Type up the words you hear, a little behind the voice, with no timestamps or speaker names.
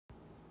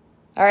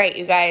All right,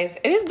 you guys,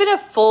 it has been a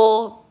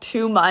full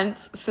 2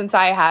 months since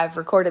I have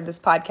recorded this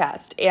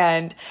podcast,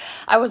 and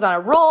I was on a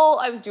roll.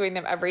 I was doing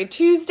them every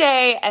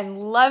Tuesday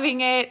and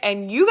loving it,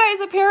 and you guys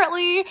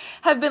apparently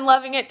have been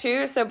loving it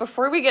too. So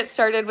before we get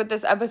started with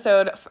this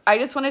episode, I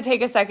just want to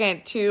take a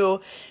second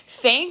to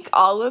thank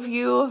all of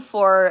you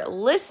for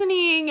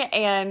listening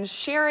and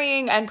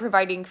sharing and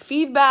providing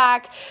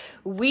feedback.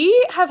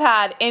 We have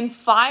had, in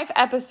 5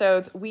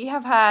 episodes, we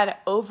have had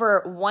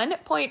over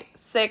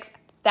 1.6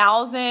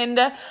 thousand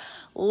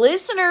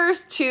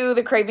listeners to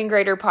the Craving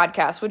Greater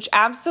podcast, which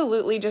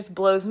absolutely just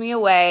blows me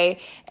away.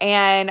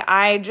 And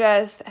I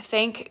just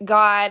thank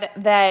God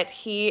that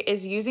He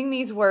is using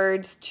these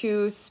words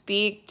to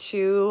speak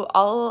to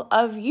all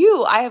of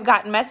you. I have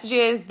gotten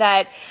messages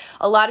that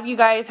a lot of you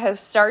guys have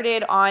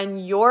started on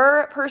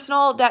your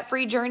personal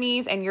debt-free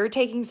journeys, and you're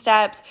taking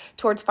steps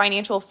towards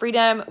financial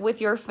freedom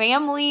with your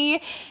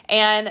family.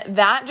 And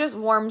that just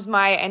warms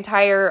my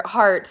entire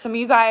heart. Some of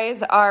you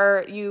guys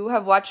you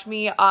have watched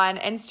me on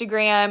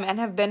Instagram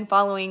and have been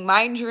following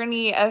my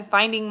journey of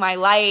finding my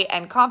light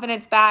and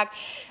confidence back.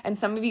 And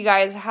some of you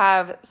guys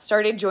have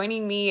started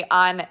joining me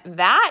on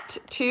that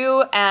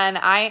too. And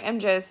I am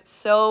just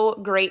so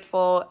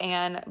grateful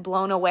and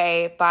blown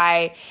away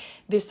by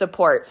the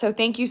support. So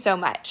thank you so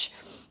much.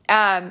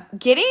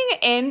 Getting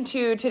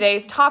into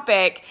today's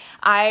topic,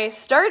 I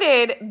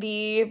started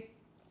the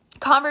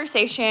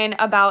conversation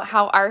about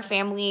how our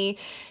family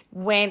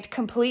went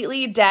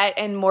completely debt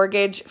and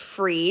mortgage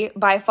free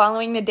by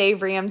following the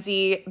Dave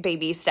Ramsey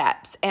baby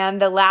steps. And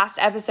the last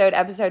episode,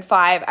 episode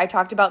 5, I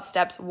talked about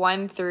steps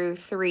 1 through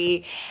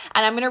 3,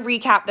 and I'm going to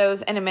recap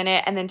those in a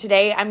minute. And then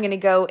today I'm going to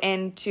go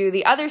into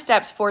the other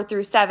steps 4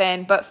 through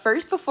 7. But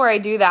first, before I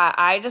do that,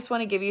 I just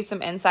want to give you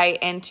some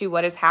insight into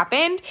what has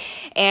happened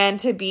and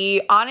to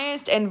be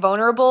honest and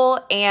vulnerable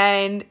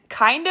and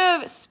kind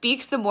of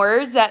speak some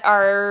words that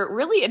are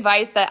really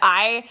advice that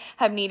I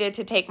have needed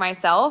to take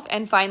myself.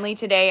 And finally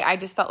today, I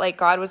just felt like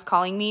God was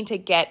calling me to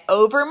get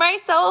over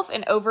myself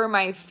and over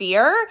my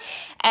fear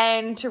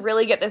and to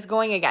really get this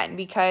going again,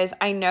 because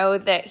I know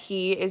that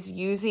He is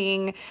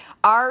using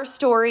our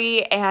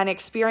story and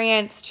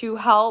experience to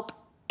help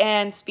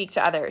and speak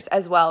to others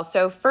as well.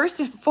 So first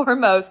and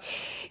foremost,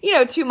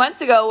 2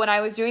 months ago when I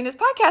was doing this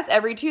podcast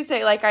every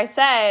Tuesday, like I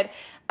said,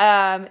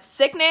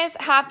 sickness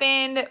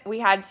happened, we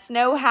had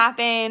snow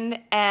happen,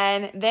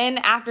 and then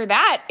after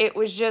that, it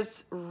was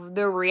just,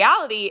 the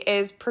reality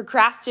is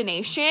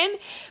procrastination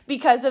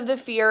because of the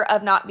fear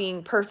of not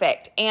being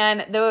perfect.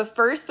 And the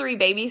first 3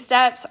 baby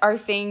steps are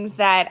things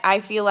that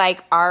I feel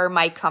like are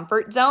my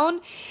comfort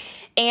zone.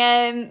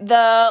 And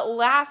the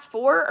last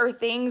 4 are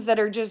things that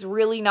are just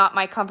really not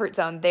my comfort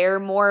zone. They're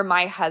more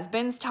my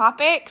husband's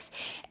topics.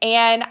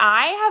 And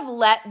I have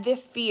let the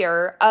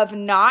fear of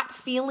not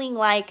feeling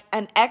like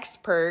an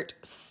expert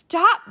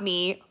stop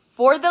me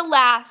for the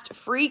last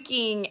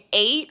freaking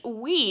 8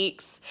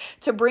 weeks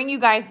to bring you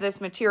guys this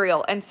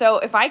material. And so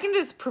if I can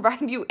just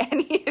provide you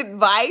any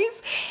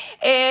advice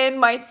and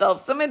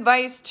myself some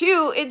advice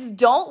too, it's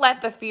don't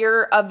let the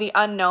fear of the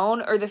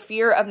unknown or the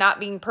fear of not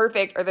being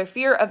perfect or the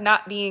fear of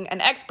not being an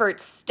expert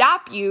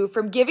stop you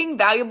from giving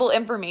valuable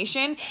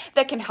information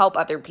that can help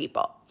other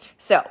people.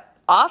 So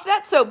off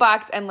that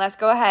soapbox, and let's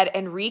go ahead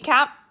and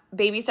recap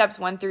baby steps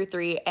 1 through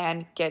 3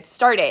 and get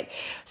started.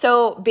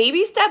 So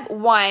baby step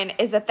 1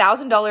 is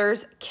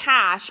 $1,000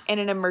 cash in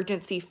an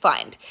emergency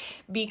fund,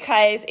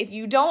 because if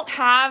you don't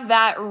have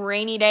that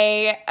rainy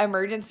day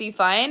emergency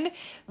fund,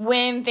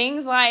 when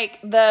things like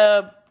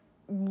the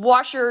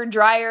washer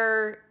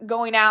dryer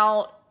going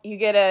out, you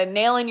get a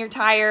nail in your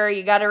tire,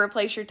 you got to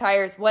replace your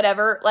tires,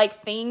 whatever,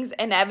 like things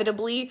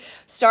inevitably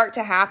start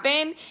to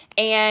happen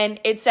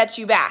and it sets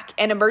you back.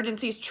 And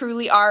emergencies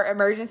truly are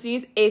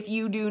emergencies if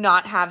you do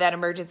not have that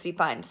emergency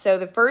fund. So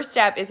the first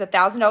step is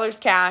 $1,000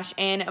 cash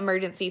in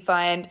emergency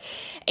fund.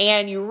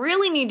 And you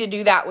really need to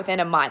do that within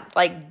a month.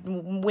 Like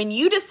when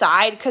you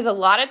decide, because a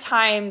lot of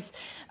times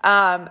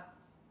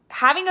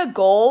having a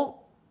goal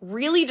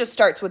really just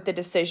starts with the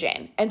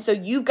decision. And so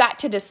you've got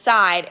to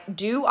decide,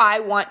 do I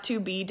want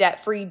to be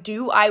debt-free?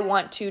 Do I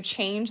want to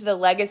change the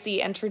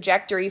legacy and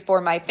trajectory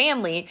for my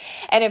family?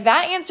 And if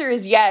that answer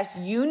is yes,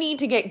 you need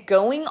to get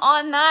going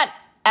on that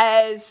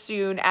as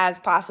soon as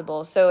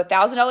possible. So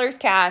 $1,000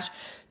 cash.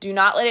 Do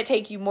not let it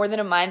take you more than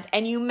a month.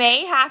 And you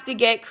may have to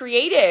get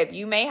creative.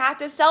 You may have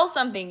to sell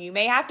something. You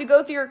may have to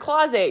go through your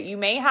closet. You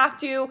may have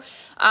to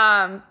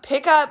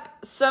pick up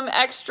some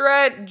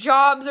extra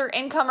jobs or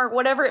income or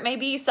whatever it may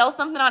be. Sell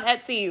something on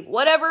Etsy.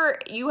 Whatever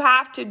you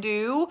have to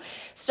do.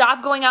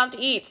 Stop going out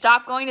to eat.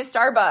 Stop going to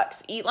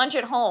Starbucks. Eat lunch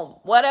at home.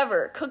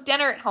 Whatever. Cook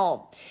dinner at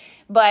home.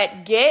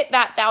 But get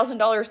that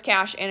 $1,000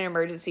 cash in an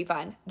emergency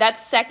fund. That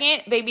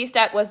second baby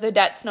step was the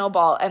debt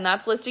snowball, and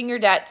that's listing your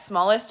debt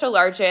smallest to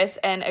largest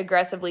and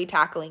aggressively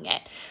tackling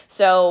it.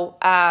 So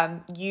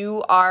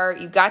you've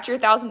got your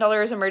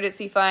 $1,000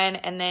 emergency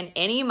fund, and then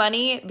any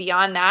money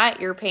beyond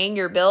that, you're paying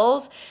your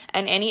bills,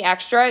 and any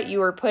extra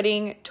you are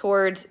putting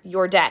towards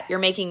your debt. You're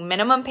making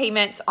minimum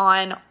payments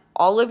on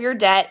all of your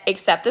debt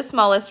except the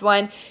smallest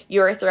one.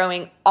 You're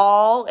throwing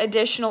all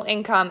additional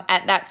income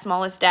at that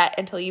smallest debt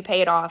until you pay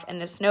it off. And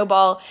the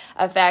snowball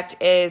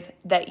effect is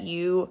that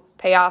you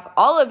pay off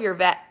all of your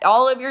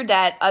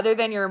debt other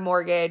than your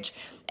mortgage.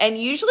 And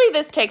usually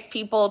this takes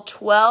people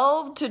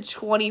 12 to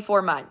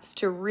 24 months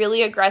to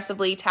really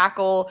aggressively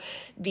tackle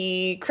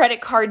the credit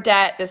card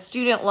debt, the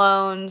student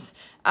loans,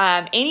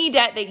 any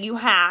debt that you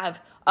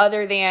have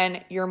other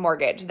than your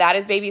mortgage. That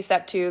is baby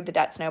step 2, the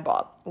debt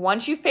snowball.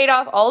 Once you've paid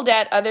off all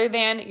debt other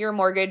than your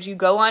mortgage, you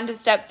go on to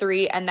step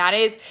 3, and that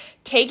is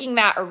taking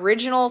that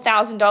original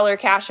 $1,000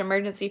 cash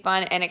emergency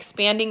fund and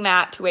expanding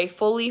that to a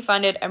fully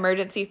funded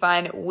emergency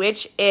fund,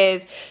 which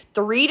is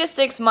 3 to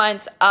 6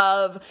 months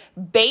of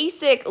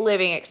basic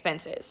living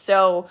expenses.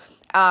 So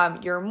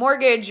your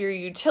mortgage, your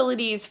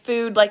utilities,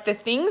 food, like the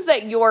things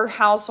that your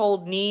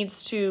household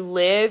needs to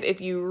live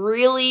if you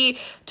really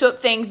took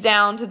things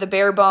down to the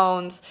bare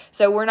bones.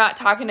 So we're not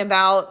talking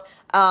about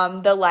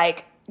the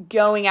like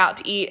going out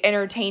to eat,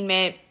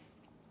 entertainment,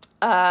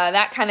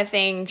 that kind of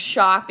thing,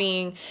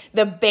 shopping,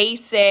 the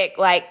basic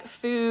like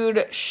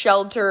food,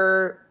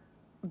 shelter,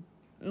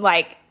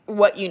 like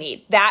what you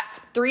need.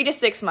 That's 3 to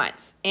 6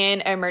 months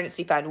in an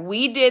emergency fund.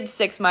 We did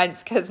 6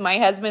 months because my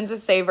husband's a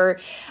saver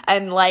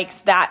and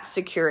likes that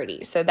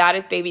security. So that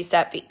is baby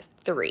step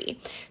 3.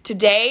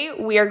 Today,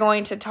 we are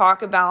going to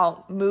talk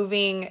about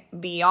moving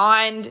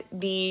beyond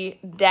the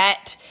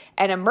debt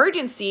and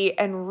emergency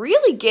and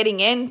really getting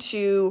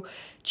into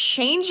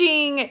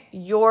changing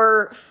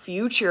your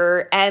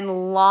future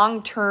and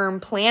long-term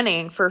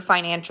planning for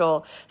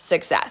financial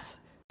success.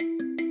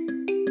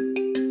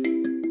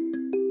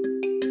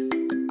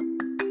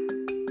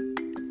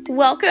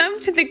 Welcome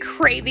to the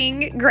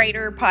Craving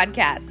Greater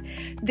podcast.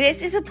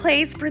 This is a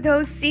place for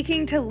those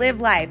seeking to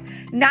live life,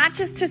 not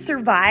just to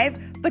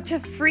survive, but to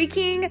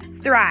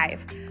freaking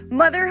thrive.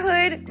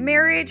 Motherhood,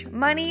 marriage,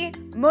 money,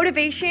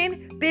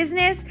 motivation,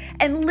 business,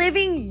 and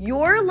living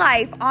your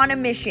life on a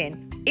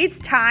mission. It's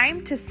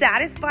time to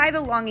satisfy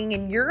the longing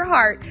in your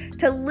heart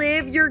to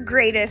live your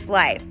greatest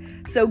life.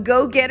 So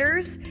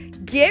go-getters,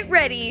 get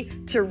ready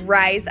to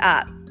rise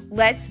up.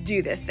 Let's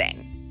do this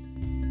thing.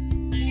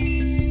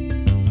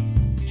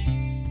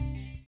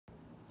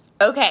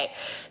 Okay,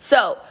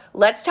 so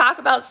let's talk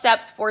about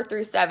steps 4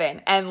 through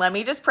 7. And let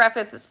me just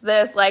preface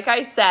this, like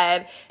I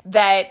said,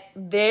 that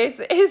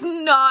this is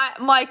not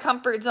my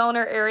comfort zone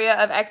or area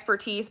of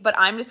expertise, but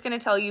I'm just going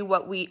to tell you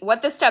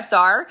what the steps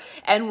are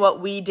and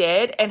what we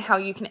did and how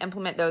you can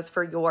implement those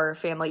for your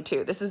family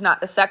too. This is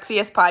not the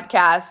sexiest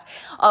podcast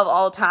of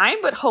all time,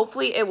 but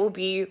hopefully it will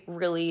be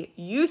really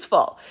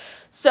useful.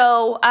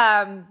 So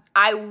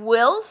I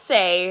will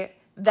say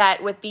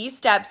that with these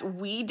steps,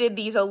 we did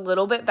these a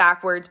little bit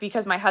backwards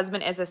because my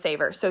husband is a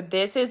saver. So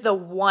this is the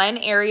one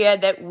area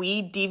that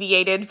we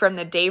deviated from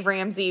the Dave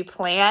Ramsey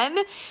plan.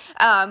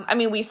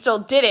 We still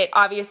did it,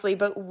 obviously,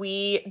 but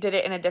we did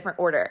it in a different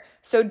order.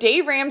 So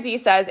Dave Ramsey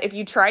says if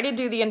you try to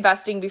do the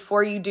investing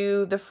before you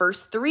do the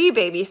first 3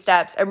 baby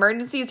steps,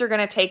 emergencies are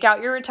going to take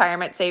out your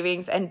retirement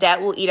savings and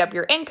debt will eat up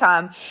your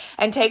income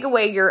and take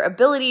away your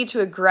ability to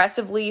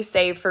aggressively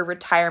save for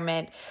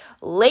retirement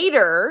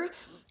later.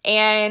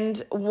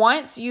 And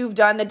once you've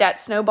done the debt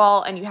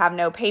snowball and you have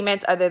no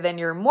payments other than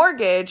your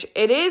mortgage,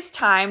 it is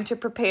time to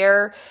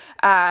prepare,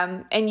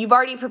 and you've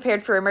already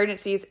prepared for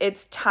emergencies.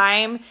 It's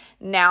time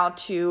now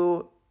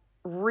to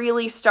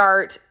really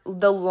start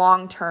the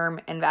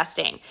long-term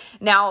investing.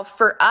 Now,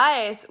 for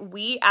us,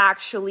 we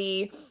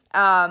actually,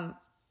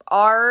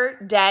 our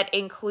debt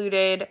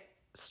included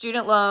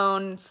student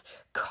loans,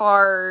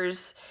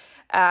 cars,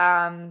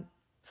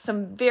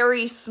 some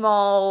very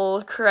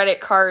small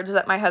credit cards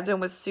that my husband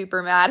was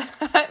super mad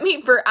at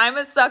me for. I'm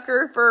a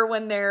sucker for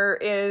when there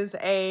is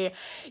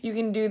you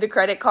can do the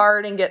credit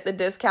card and get the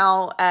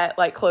discount at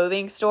like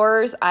clothing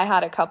stores. I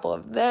had a couple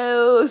of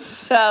those.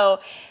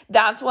 So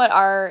that's what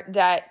our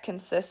debt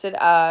consisted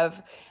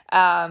of.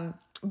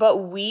 But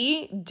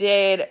we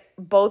did,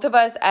 both of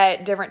us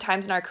at different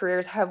times in our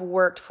careers have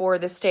worked for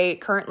the state.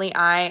 Currently,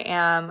 I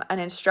am an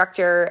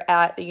instructor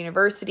at the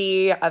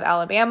University of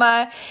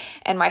Alabama,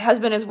 and my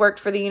husband has worked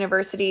for the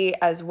university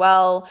as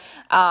well.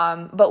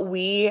 But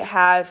we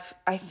have,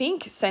 I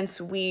think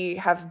since we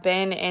have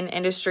been in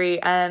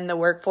industry and the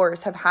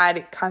workforce, have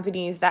had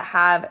companies that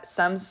have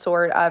some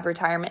sort of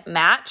retirement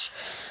match.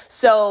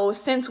 So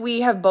since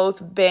we have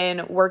both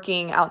been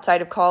working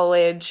outside of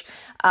college,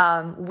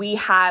 we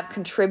have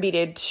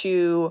contributed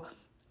to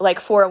like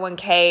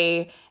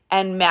 401k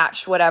and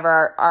matched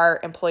whatever our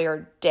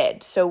employer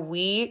did. So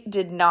we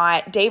did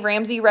not. Dave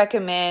Ramsey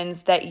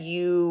recommends that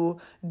you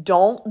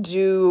don't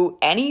do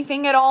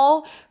anything at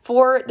all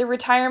for the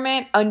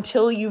retirement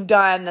until you've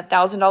done the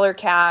 $1,000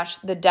 cash,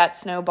 the debt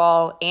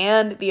snowball,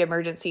 and the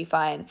emergency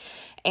fund.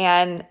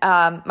 And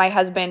my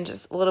husband,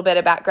 just a little bit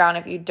of background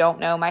if you don't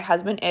know, my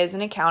husband is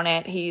an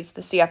accountant. He's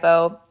the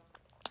CFO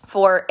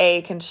for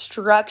a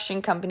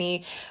construction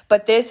company,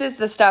 but this is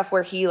the stuff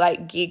where he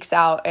like geeks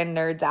out and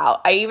nerds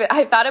out.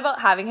 I thought about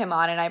having him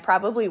on, and I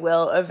probably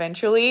will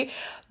eventually,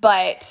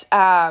 but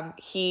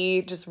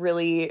he just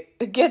really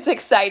gets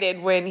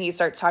excited when he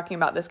starts talking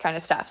about this kind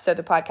of stuff. So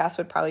the podcast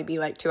would probably be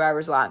like 2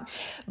 hours long,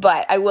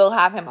 but I will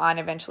have him on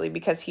eventually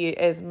because he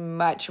is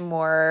much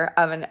more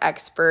of an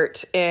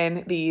expert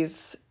in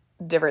these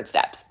different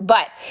steps.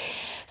 But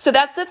so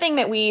that's the thing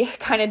that we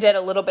kind of did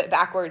a little bit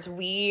backwards.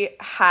 We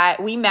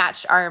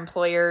matched our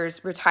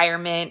employer's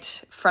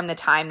retirement from the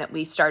time that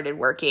we started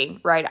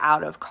working right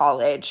out of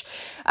college.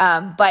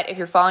 But if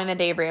you're following the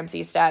Dave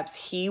Ramsey steps,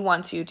 he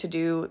wants you to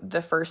do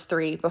the first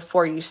 3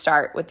 before you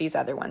start with these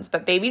other ones.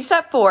 But baby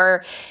step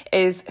 4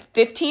 is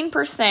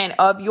 15%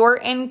 of your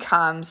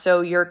income. So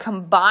your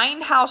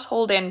combined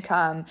household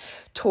income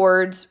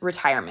towards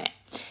retirement.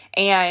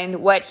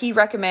 And what he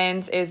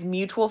recommends is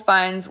mutual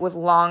funds with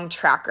long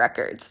track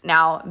records.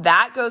 Now,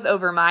 that goes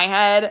over my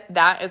head.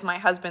 That is my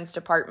husband's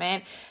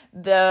department.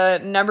 The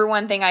number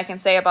one thing I can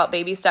say about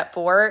baby step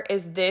 4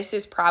 is this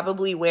is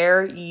probably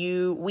where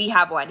we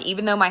have one.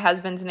 Even though my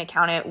husband's an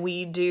accountant,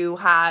 we do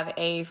have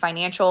a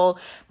financial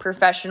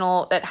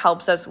professional that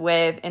helps us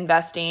with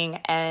investing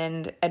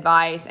and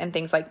advice and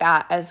things like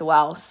that as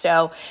well.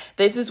 So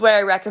this is where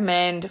I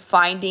recommend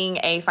finding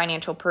a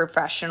financial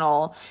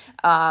professional.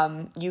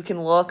 You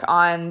can look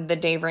on the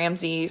Dave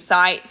Ramsey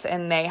sites,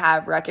 and they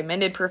have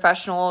recommended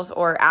professionals,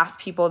 or ask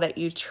people that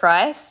you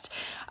trust.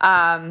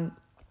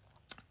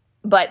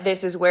 But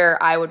this is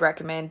where I would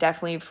recommend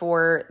definitely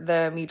for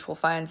the mutual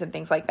funds and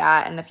things like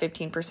that, and the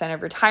 15%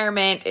 of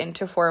retirement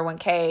into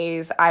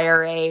 401ks,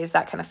 IRAs,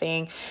 that kind of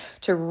thing,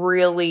 to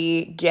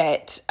really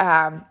get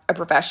a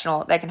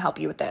professional that can help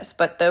you with this.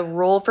 But the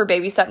rule for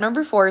baby step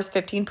number 4 is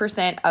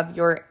 15% of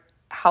your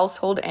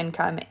household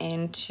income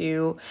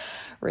into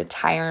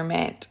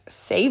retirement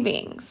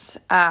savings.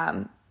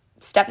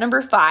 Step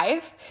number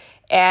 5.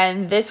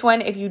 And this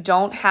one, if you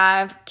don't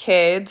have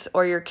kids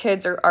or your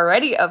kids are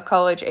already of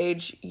college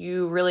age,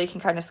 you really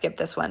can kind of skip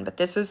this one. But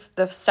this is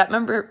the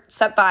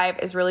step 5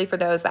 is really for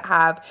those that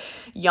have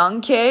young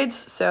kids.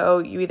 So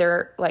you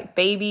either like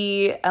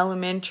baby,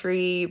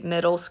 elementary,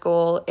 middle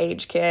school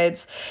age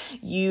kids,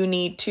 you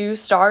need to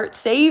start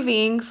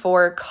saving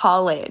for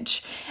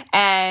college.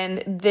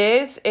 And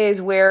this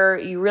is where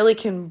you really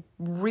can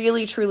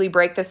truly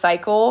break the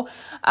cycle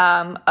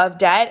of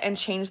debt and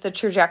change the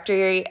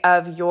trajectory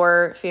of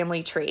your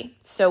family tree.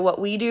 So what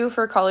we do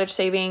for college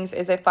savings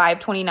is a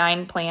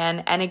 529 plan.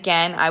 And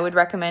again, I would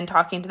recommend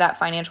talking to that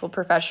financial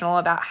professional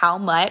about how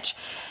much.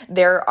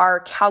 There are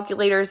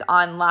calculators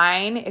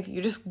online. If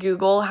you just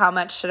Google how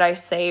much should I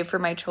save for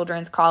my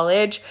children's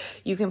college,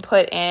 you can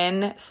put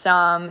in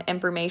some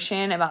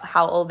information about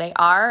how old they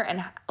are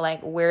and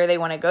like where they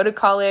want to go to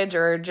college,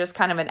 or just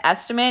kind of an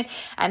estimate,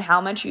 and how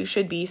much you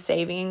should be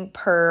saving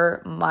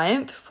per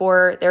month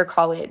for their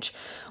college.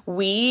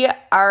 We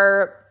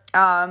are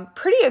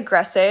pretty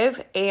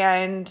aggressive,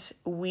 and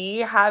we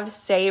have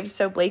saved.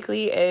 So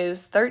Blakely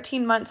is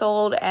 13 months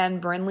old and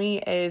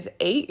Brinley is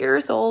 8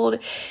 years old,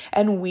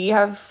 and we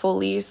have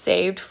fully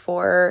saved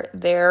for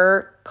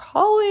their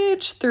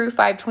college through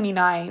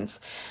 529s,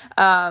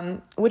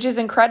 which is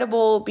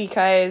incredible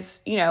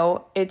because, you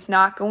know, it's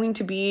not going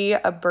to be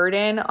a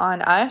burden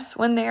on us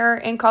when they're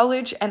in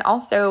college. And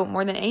also,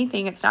 more than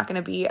anything, it's not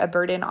going to be a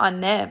burden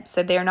on them.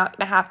 So they're not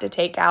going to have to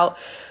take out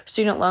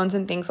student loans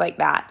and things like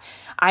that.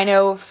 I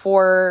know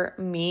for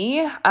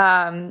me,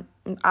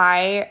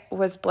 I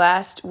was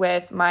blessed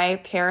with my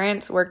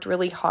parents worked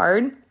really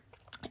hard,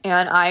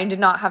 and I did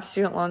not have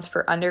student loans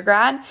for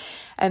undergrad.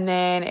 And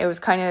then it was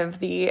kind of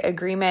the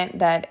agreement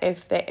that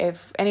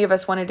if any of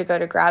us wanted to go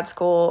to grad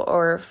school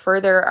or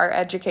further our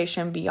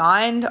education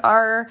beyond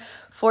our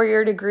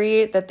 4-year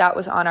degree, that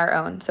was on our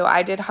own. So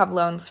I did have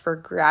loans for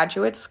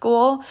graduate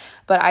school,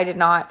 but I did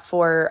not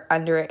for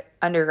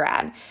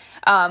undergrad.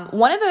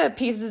 One of the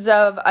pieces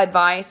of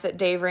advice that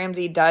Dave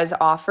Ramsey does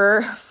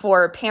offer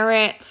for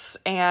parents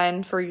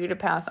and for you to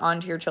pass on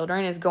to your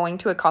children is going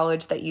to a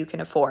college that you can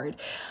afford.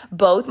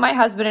 Both my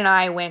husband and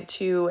I went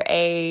to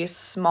a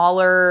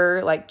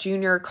smaller, like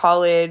junior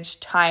college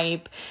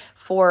type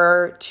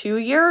for 2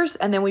 years,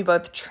 and then we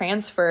both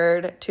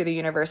transferred to the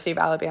University of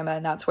Alabama,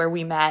 and that's where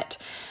we met.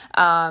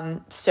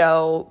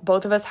 So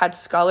both of us had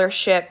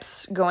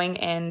scholarships going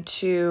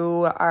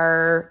into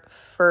our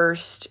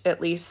first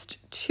at least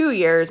 2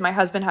 years. My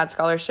husband had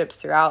scholarships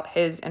throughout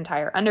his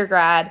entire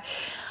undergrad.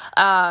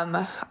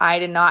 I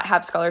did not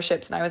have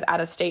scholarships, and I was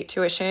out-of-state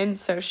tuition.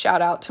 So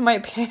shout out to my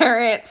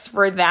parents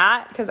for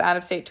that, because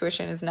out-of-state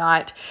tuition is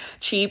not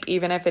cheap,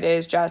 even if it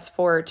is just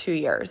for 2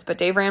 years. But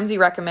Dave Ramsey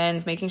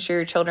recommends making sure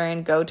your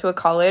children go to a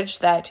college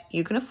that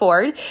you can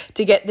afford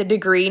to get the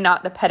degree,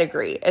 not the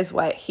pedigree, is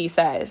what he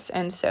says.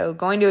 And so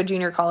going to a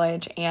junior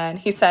college, and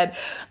he said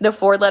the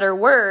 4-letter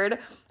word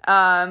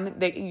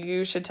that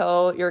you should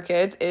tell your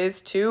kids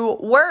is to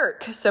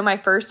work. So my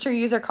first 2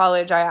 years of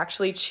college, I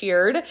actually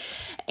cheered.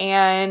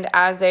 And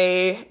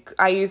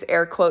I use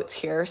air quotes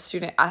here,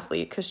 student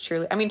athlete, because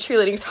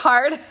cheerleading's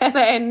hard.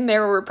 and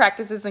there were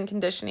practices and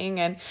conditioning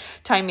and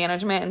time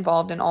management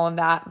involved in all of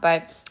that.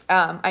 But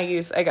I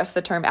use, I guess,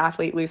 the term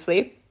athlete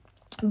loosely.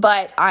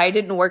 But I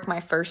didn't work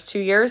my first 2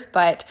 years,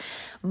 but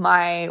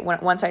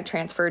once I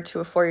transferred to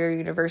a 4-year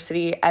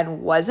university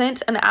and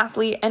wasn't an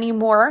athlete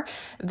anymore,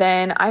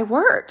 then I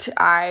worked.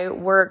 I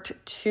worked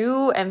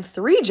 2 and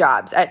 3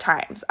 jobs at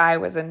times. I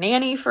was a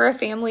nanny for a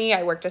family.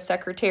 I worked a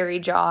secretary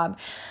job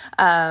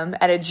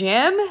at a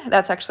gym.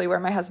 That's actually where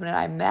my husband and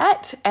I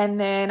met. And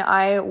then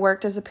I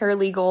worked as a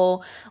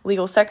paralegal,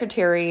 legal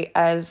secretary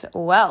as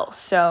well.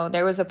 So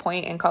there was a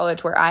point in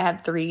college where I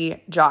had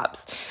 3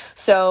 jobs.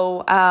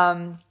 So,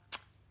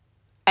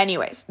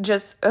 anyways,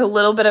 just a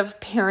little bit of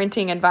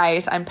parenting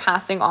advice I'm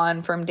passing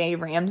on from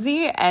Dave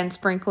Ramsey and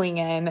sprinkling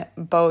in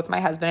both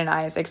my husband and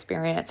I's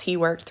experience. He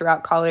worked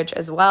throughout college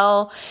as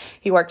well.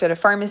 He worked at a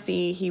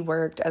pharmacy. He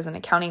worked as an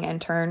accounting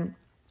intern.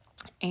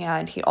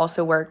 And he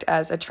also worked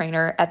as a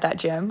trainer at that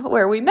gym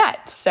where we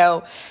met.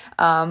 So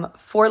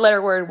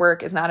 4-letter word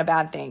work is not a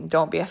bad thing.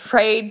 Don't be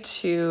afraid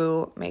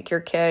to make your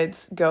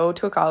kids go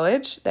to a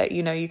college that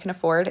you know you can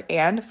afford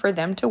and for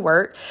them to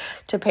work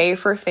to pay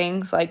for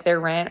things like their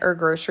rent or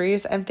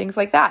groceries and things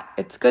like that.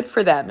 It's good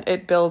for them.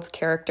 It builds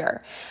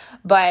character.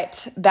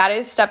 But that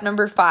is step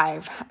number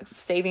 5,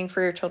 saving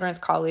for your children's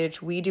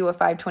college. We do a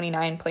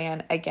 529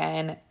 plan.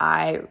 Again,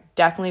 I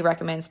definitely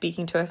recommend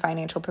speaking to a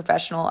financial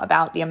professional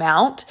about the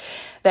amount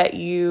that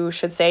you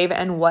should save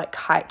and what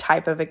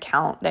type of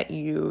account that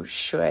you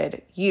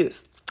should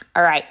use.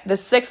 All right, the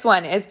 6th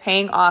one is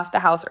paying off the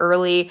house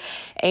early.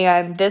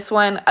 And this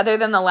one, other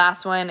than the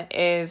last one,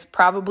 is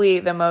probably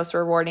the most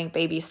rewarding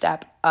baby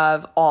step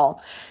of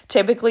all.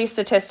 Typically,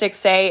 statistics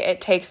say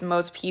it takes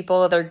most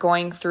people that are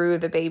going through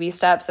the baby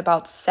steps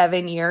about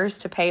 7 years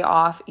to pay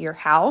off your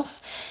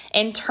house.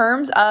 In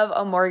terms of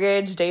a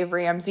mortgage, Dave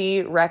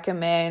Ramsey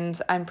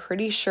recommends, I'm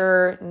pretty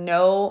sure,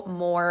 no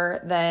more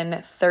than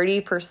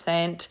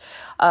 30%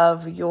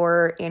 of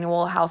your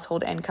annual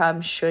household income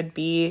should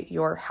be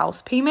your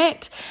house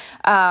payment.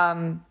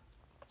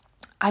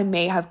 I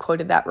may have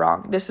quoted that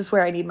wrong. This is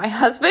where I need my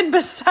husband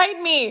beside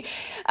me.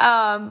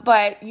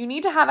 But you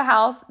need to have a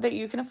house that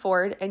you can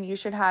afford, and you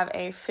should have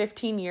a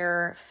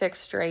 15-year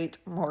fixed rate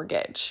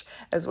mortgage,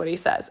 is what he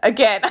says.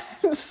 Again,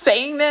 I'm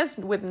saying this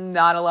with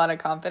not a lot of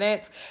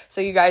confidence, so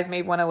you guys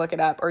may want to look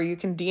it up, or you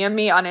can DM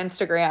me on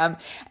Instagram,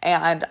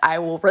 and I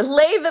will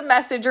relay the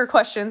message or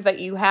questions that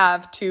you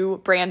have to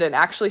Brandon.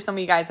 Actually, some of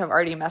you guys have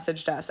already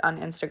messaged us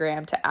on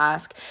Instagram to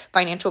ask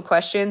financial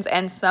questions,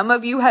 and some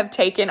of you have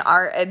taken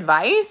our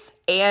advice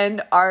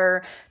and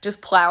are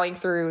just plowing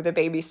through the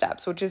baby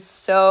steps, which is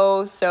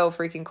so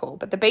freaking cool.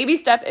 But the baby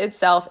step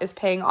itself is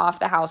paying off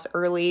the house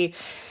early.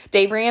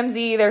 Dave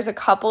Ramsey, there's a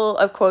couple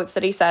of quotes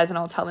that he says, and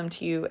I'll tell them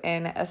to you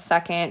in a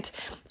second.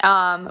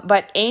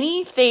 But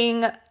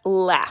anything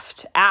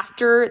left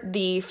after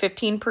the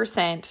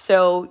 15%,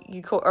 so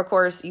of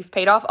course, you've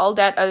paid off all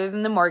debt other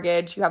than the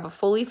mortgage, you have a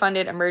fully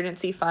funded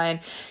emergency fund,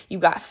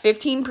 you've got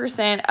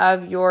 15%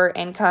 of your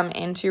income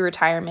into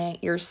retirement,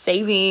 you're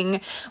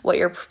saving what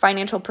your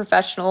financial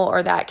professional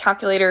or that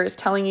calculator is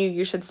telling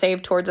you should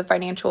save towards a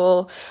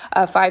financial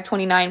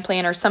 529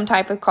 plan or some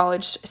type of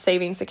college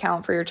savings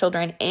account for your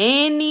children.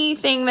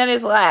 Anything that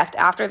is left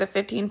after the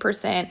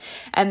 15%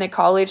 and the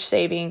college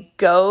saving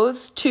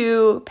goes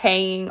to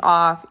paying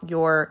off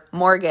your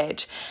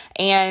mortgage.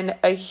 And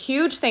a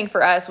huge thing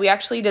for us, we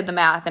actually did the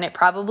math, and it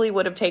probably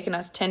would have taken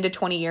us 10 to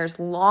 20 years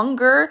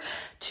longer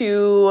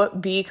to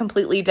be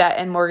completely debt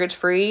and mortgage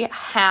free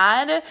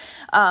had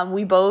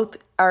we both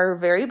are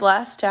very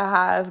blessed to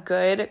have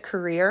good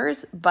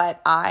careers, but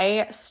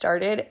I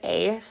started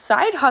a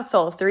side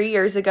hustle 3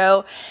 years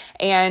ago,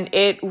 and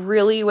it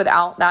really,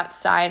 without that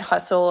side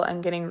hustle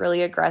and getting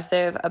really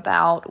aggressive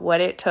about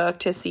what it took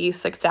to see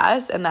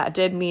success, and that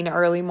did mean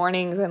early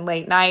mornings and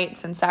late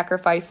nights and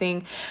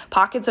sacrificing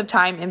pockets of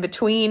time in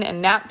between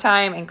and nap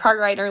time and car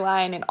rider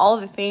line and all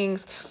the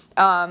things.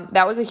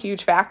 That was a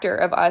huge factor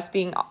of us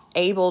being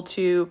able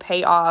to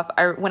pay off.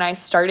 When I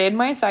started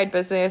my side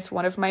business,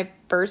 one of my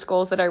first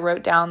goals that I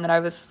wrote down that I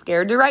was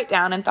scared to write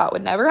down and thought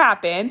would never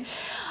happen,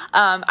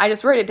 I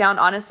just wrote it down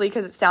honestly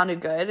because it sounded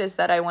good, is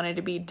that I wanted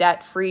to be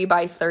debt free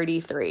by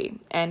 33.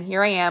 And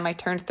here I am. I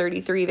turned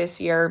 33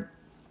 this year.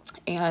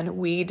 And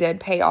we did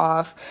pay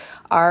off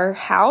our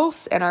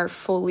house and are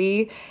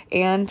fully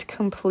and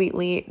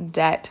completely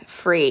debt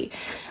free.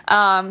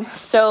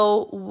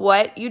 So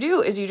what you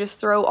do is you just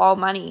throw all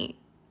money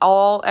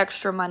all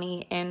extra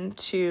money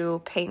into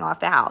paying off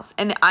the house.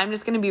 And I'm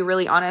just going to be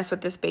really honest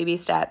with this baby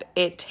step.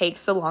 It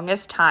takes the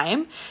longest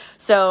time.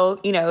 So,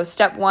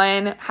 step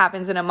 1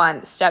 happens in a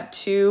month. Step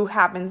 2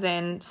 happens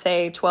in,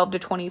 say, 12 to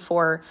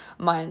 24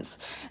 months.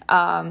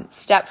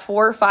 Step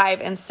 4,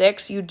 5, and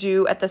 6 you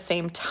do at the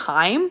same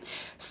time.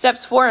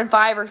 Steps 4 and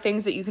 5 are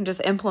things that you can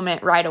just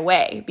implement right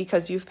away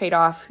because you've paid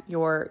off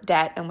your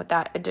debt. And with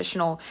that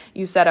additional,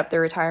 you set up the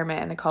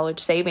retirement and the college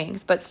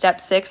savings. But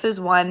step 6 is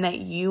one that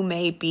you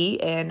may be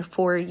in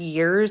for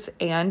years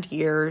and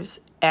years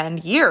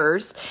and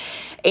years.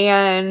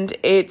 And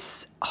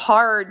it's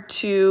hard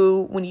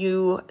when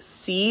you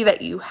see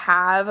that you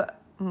have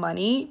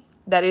money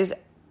that is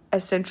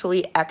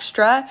essentially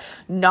extra,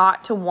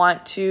 not to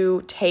want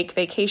to take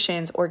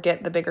vacations or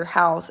get the bigger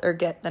house or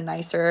get the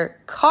nicer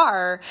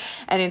car.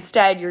 And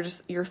instead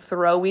you're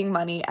throwing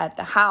money at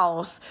the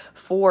house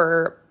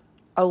for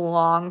a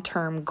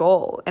long-term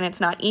goal. And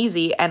it's not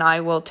easy. And I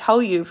will tell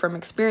you from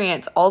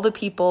experience,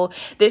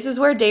 this is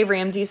where Dave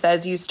Ramsey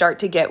says you start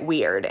to get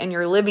weird and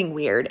you're living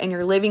weird and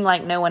you're living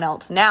like no one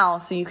else now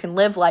so you can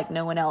live like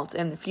no one else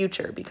in the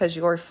future because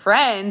your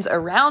friends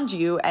around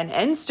you and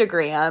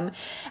Instagram,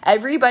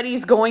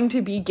 everybody's going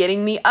to be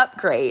getting the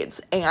upgrades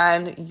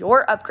and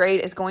your upgrade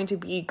is going to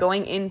be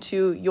going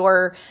into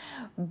your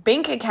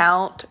bank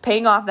account,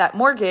 paying off that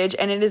mortgage,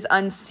 and it is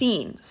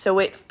unseen. So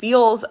it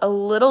feels a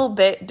little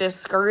bit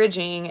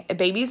discouraging. A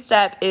baby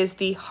step is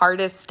the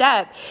hardest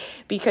step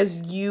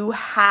because you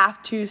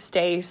have to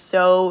stay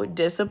so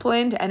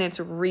disciplined, and it's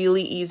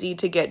really easy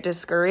to get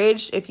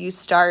discouraged if you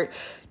start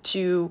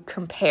to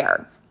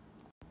compare.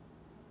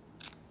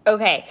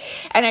 Okay,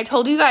 and I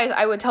told you guys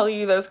I would tell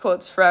you those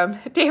quotes from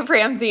Dave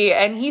Ramsey,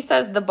 and he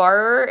says the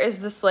borrower is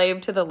the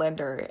slave to the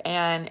lender,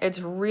 and it's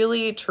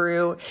really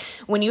true.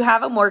 When you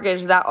have a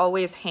mortgage, that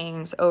always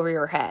hangs over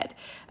your head.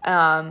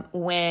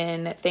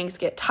 When things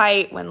get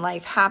tight, when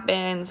life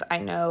happens, I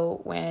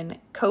know when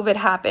COVID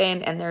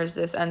happened and there's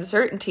this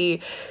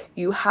uncertainty,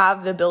 you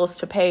have the bills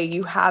to pay,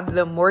 you have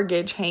the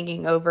mortgage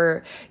hanging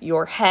over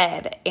your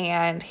head.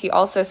 And he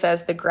also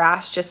says the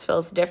grass just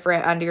feels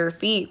different under your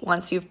feet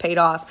once you've paid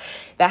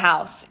off the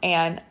house.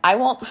 And I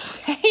won't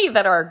say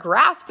that our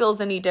grass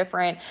feels any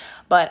different,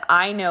 but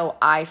I know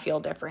I feel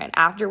different.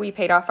 After we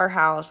paid off our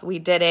house, we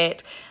did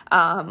it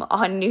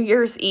on New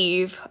Year's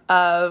Eve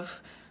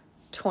of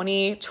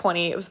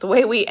 2020. It was the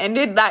way we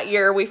ended that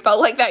year. We felt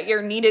like that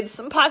year needed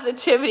some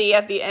positivity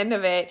at the end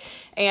of it.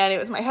 And it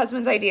was my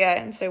husband's idea.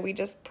 And so we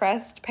just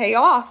pressed pay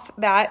off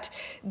that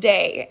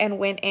day and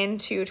went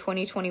into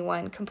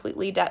 2021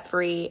 completely debt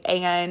free.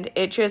 And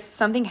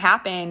something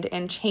happened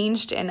and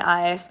changed in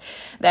us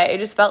that it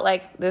just felt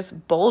like this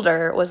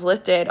boulder was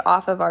lifted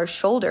off of our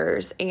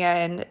shoulders.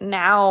 And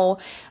now,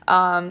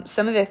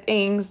 some of the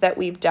things that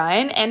we've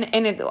done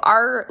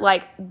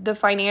the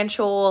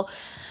financial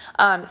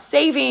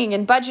saving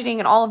and budgeting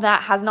and all of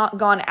that has not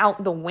gone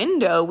out the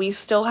window. We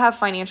still have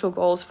financial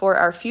goals for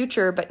our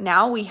future, but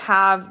now we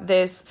have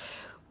this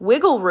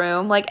wiggle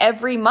room. Like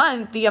every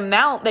month, the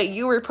amount that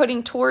you were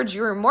putting towards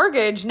your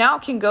mortgage now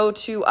can go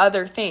to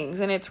other things,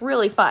 and it's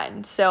really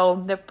fun.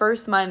 So the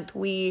first month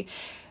we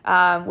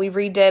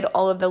redid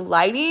all of the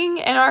lighting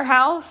in our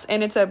house,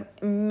 and it's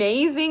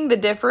amazing the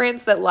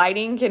difference that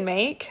lighting can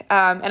make.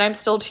 And I'm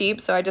still cheap,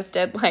 so I just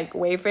did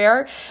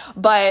Wayfair,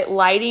 but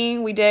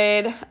lighting we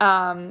did,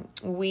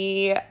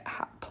 we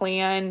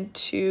plan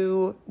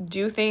to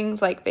do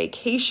things like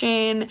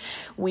vacation.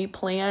 We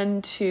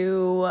plan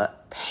to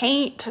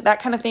paint,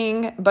 that kind of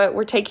thing, but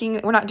we're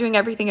not doing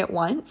everything at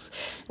once.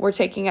 We're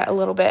taking it a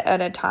little bit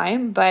at a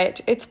time,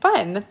 but it's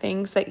fun, the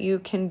things that you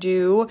can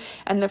do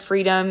and the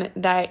freedom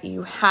that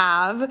you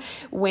have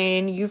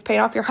when you've paid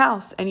off your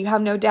house and you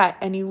have no debt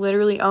and you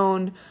literally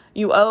own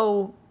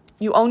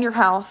your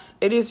house.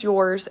 It is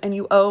yours and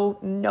you owe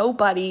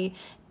nobody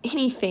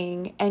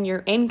anything, and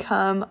your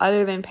income,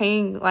 other than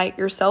paying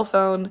your cell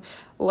phone,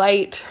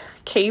 light,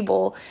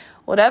 cable,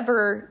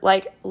 whatever,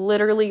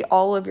 literally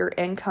all of your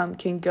income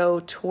can go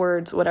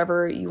towards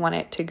whatever you want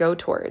it to go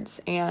towards.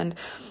 And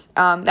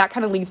that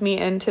kind of leads me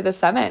into the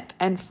 7th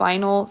and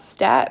final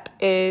step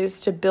is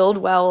to build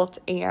wealth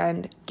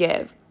and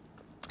give.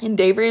 And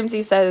Dave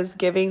Ramsey says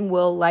giving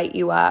will light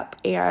you up.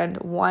 And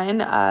one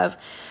of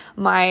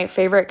my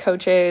favorite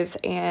coaches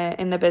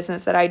in the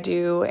business that I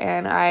do,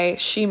 and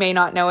she may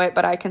not know it,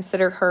 but I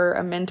consider her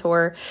a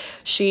mentor.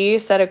 She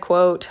said a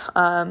quote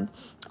on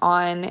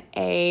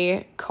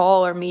a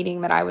call or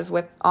meeting that I was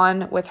with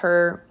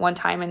her one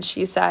time, and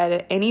she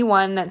said,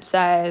 anyone that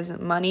says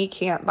money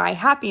can't buy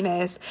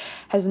happiness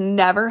has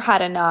never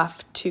had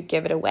enough to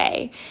give it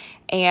away.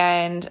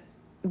 And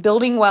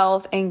building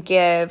wealth and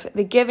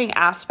the giving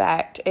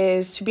aspect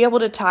is to be able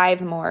to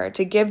tithe more,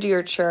 to give to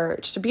your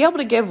church, to be able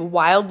to give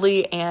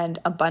wildly and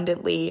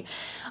abundantly.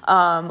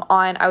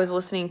 I was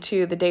listening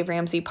to the Dave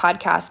Ramsey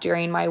podcast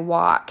during my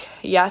walk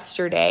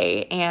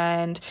yesterday,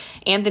 and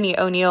Anthony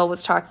O'Neill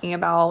was talking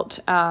about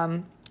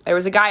there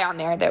was a guy on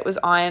there that was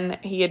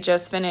he had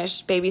just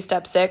finished baby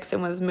step 6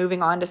 and was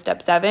moving on to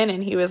step 7.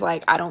 And he was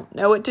like, I don't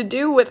know what to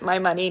do with my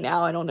money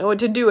now. I don't know what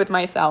to do with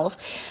myself.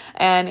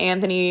 And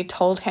Anthony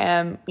told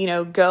him,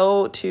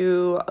 go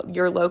to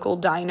your local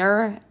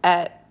diner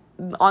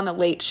on the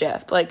late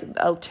shift, like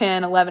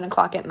 10, 11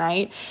 o'clock at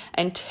night,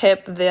 and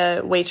tip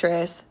the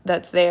waitress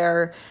that's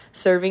there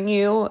serving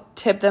you,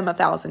 tip them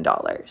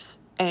 $1,000.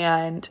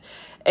 And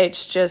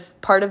it's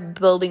just part of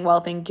building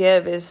wealth and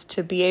give is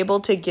to be able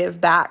to give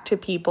back to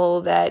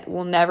people that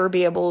will never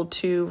be able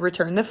to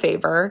return the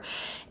favor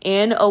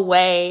in a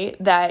way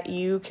that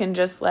you can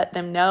just let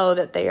them know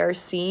that they are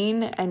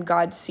seen and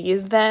God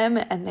sees them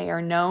and they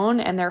are known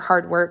and their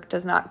hard work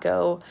does not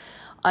go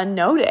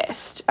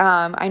unnoticed.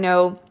 I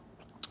know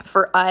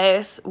for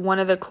us, one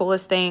of the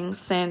coolest things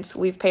since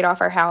we've paid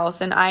off our house,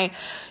 and I,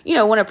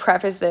 want to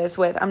preface this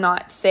with, I'm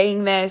not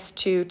saying this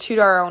to toot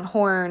our own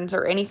horns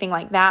or anything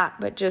like that,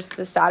 but just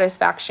the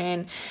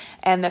satisfaction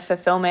and the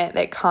fulfillment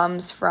that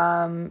comes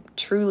from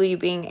truly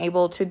being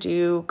able to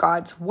do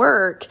God's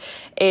work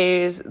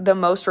is the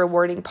most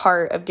rewarding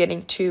part of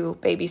getting to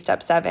baby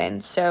step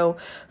 7. So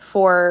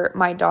for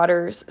my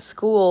daughter's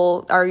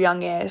school, our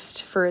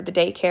youngest, for the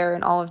daycare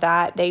and all of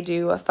that, they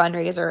do a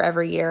fundraiser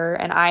every year.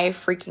 And I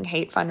freaking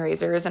hate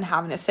fundraisers and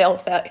having to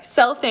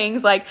sell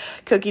things like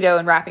cookie dough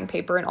and wrapping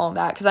paper and all of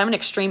that, because I'm an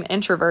extreme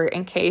introvert,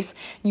 in case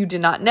you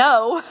did not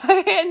know.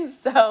 And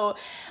so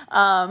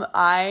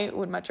I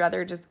would much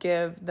rather just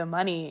give the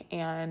money.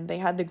 And they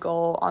had the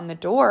goal on the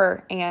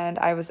door, and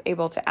I was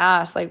able to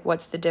ask, like,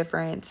 what's the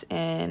difference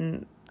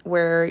in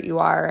where you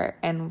are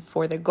and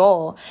for the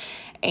goal?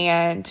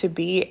 And to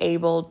be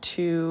able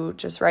to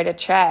just write a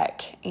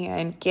check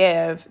and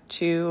give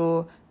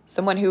to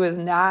someone who is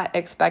not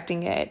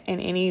expecting it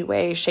in any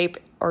way, shape,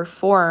 or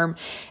form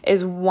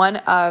is one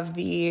of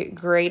the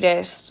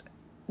greatest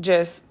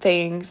just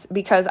things,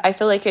 because I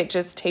feel like it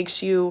just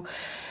takes you,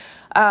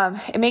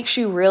 it makes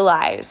you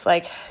realize,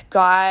 like,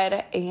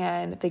 God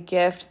and the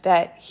gift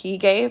that he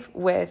gave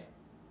with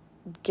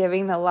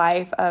giving the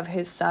life of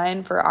his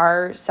son for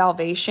our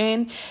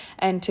salvation,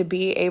 and to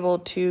be able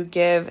to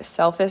give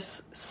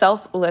selflessly,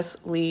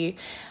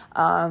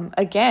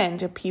 again,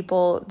 to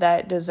people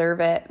that deserve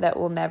it, that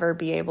will never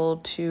be able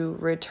to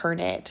return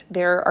it.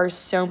 There are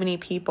so many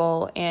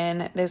people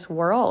in this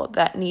world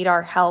that need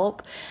our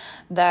help,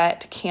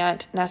 that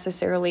can't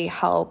necessarily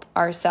help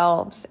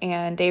ourselves.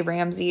 And Dave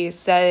Ramsey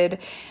said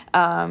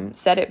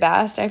it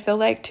best, I feel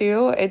like,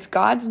 too. It's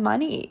God's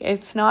money.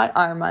 It's not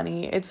our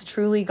money. It's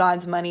truly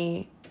God's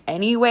money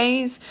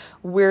anyways.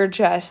 We're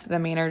just the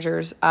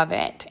managers of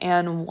it.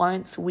 And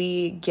once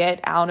we get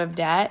out of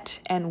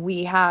debt and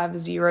we have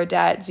zero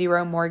debt,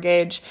 zero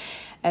mortgage,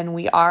 and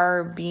we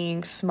are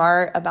being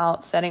smart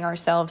about setting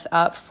ourselves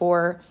up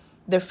for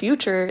the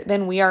future,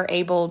 then we are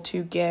able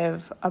to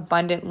give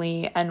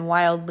abundantly and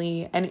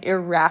wildly and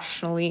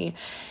irrationally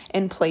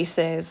in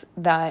places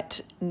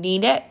that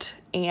need it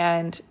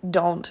and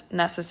don't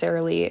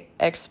necessarily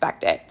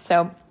expect it.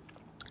 So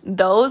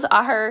those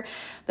are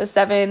the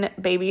 7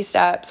 baby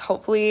steps.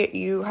 Hopefully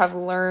you have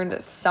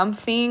learned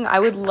something. I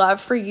would love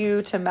for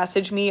you to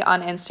message me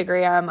on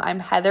Instagram. I'm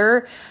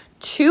Heather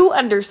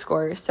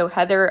 2_. So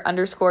Heather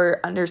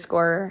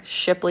 __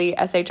 Shipley,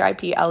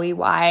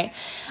 SHIPLEY.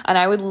 And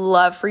I would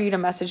love for you to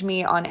message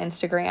me on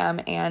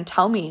Instagram and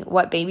tell me,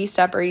 what baby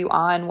step are you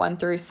on, 1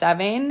 through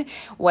 7?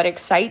 What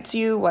excites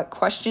you? What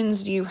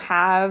questions do you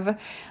have?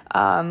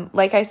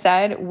 Like I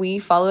said, we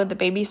followed the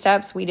baby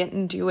steps. We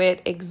didn't do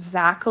it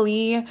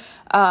exactly.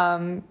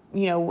 The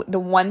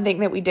one thing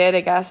that we did,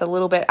 I guess, a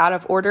little bit out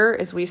of order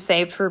is we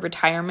saved for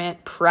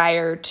retirement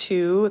prior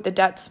to the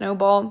debt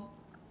snowball.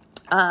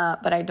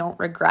 But I don't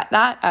regret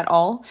that at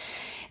all.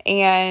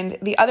 And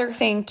the other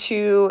thing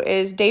too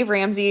is Dave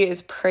Ramsey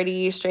is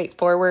pretty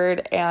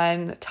straightforward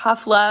and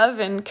tough love,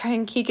 and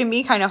he can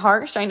be kind of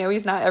harsh. I know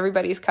he's not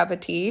everybody's cup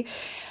of tea.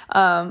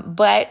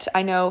 But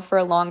I know for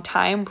a long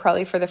time,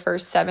 probably for the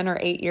first 7 or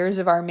 8 years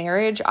of our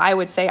marriage, I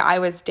would say I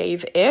was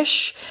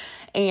Dave-ish.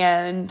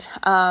 And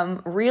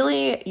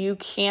really, you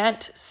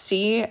can't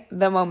see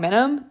the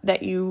momentum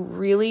that you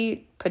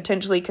really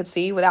potentially could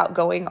see without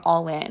going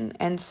all in.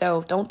 And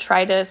so don't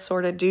try to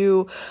sort of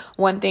do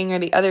one thing or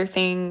the other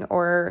thing,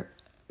 or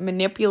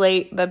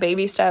manipulate the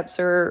baby steps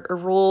or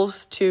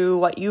rules to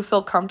what you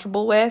feel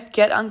comfortable with.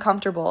 Get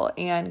uncomfortable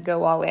and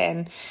go all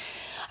in.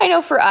 I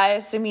know for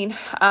us,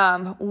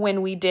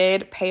 when we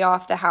did pay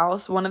off the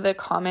house, one of the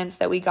comments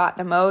that we got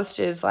the most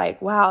is like,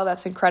 wow,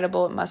 that's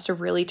incredible. It must have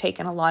really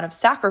taken a lot of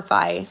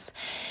sacrifice.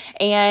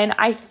 And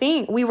I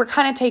think we were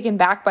kind of taken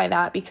back by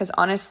that, because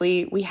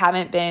honestly, we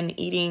haven't been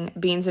eating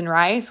beans and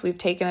rice. We've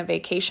taken a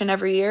vacation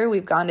every year.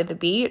 We've gone to the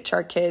beach.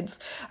 Our kids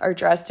are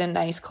dressed in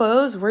nice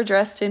clothes. We're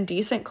dressed in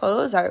decent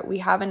clothes. We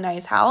have a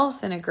nice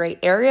house in a great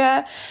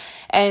area.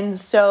 And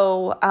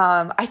so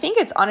I think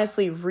it's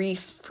honestly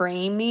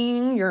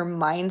reframing your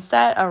mindset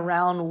mindset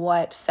around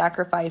what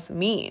sacrifice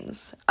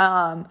means.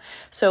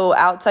 So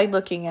outside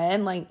looking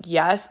in, like,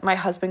 yes, my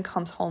husband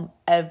comes home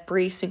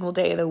every single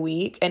day of the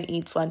week and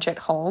eats lunch at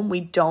home.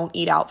 We don't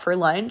eat out for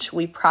lunch.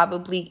 We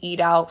probably eat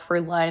out for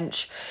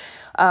lunch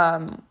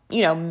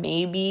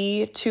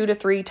maybe 2 to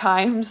 3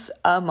 times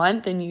a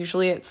month, and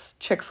usually it's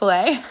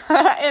Chick-fil-A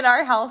in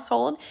our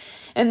household.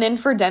 And then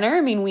for dinner,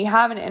 I mean, we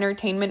have an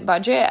entertainment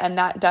budget, and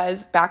that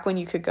does, back when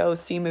you could go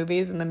see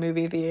movies in the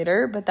movie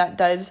theater, but that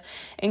does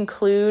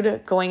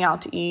include going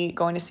out to eat,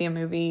 going to see a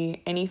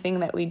movie,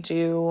 anything that we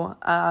do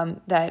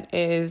that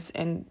is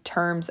in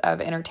terms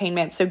of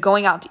entertainment. So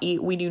going out to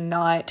eat, we do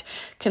not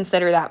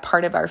consider that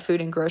part of our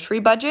food and grocery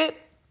budget.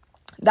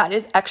 That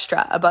is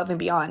extra above and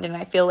beyond. And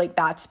I feel like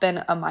that's been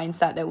a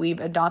mindset that we've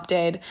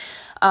adopted,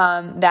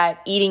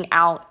 that eating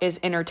out is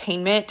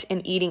entertainment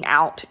and eating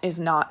out is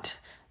not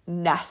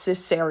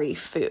necessary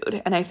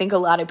food. And I think a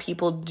lot of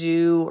people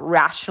do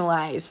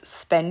rationalize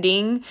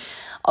spending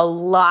a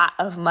lot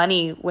of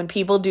money. When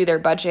people do their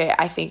budget,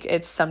 I think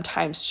it's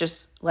sometimes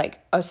just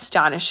like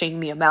astonishing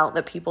the amount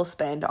that people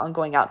spend on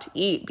going out to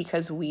eat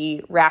because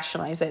we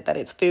rationalize it that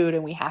it's food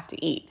and we have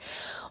to eat.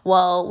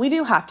 Well, we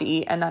do have to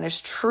eat, and that is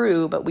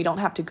true, but we don't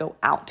have to go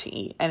out to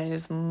eat. And it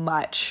is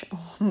much,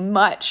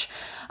 much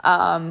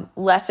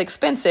less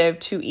expensive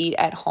to eat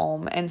at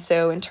home. And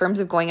so in terms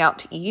of going out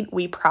to eat,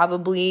 we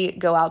probably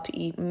go out to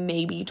eat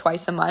maybe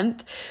twice a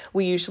month.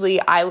 We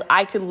usually,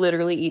 I could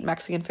literally eat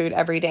Mexican food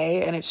every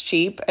day and it's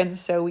cheap. And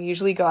so we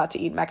usually go out to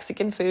eat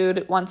Mexican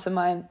food once a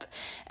month.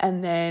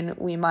 And then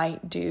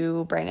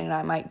Brandon and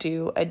I might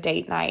do a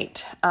date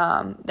night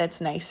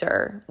that's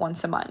nicer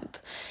once a month.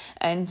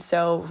 And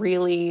so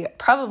really,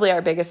 probably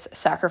our biggest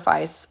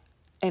sacrifice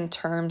in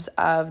terms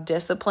of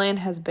discipline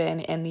has been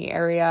in the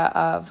area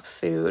of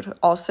food.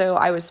 Also,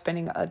 I was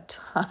spending a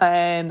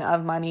ton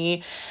of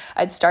money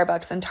at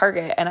Starbucks and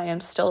Target, and I am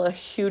still a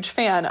huge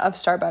fan of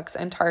Starbucks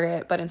and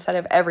Target, but instead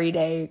of every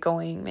day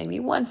going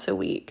maybe once a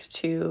week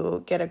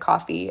to get a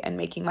coffee and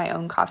making my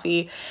own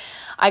coffee,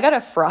 I got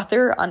a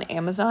frother on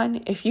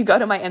Amazon. If you go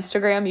to my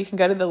Instagram, you can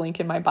go to the link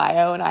in my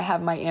bio, and I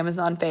have my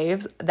Amazon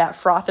faves. That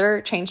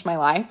frother changed my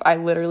life. I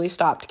literally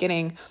stopped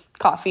getting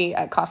coffee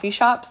at coffee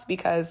shops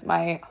because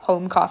my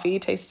home coffee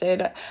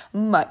tasted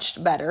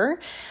much better.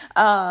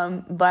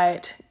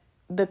 But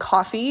the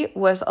coffee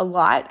was a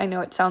lot. I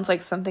know it sounds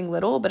like something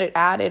little, but it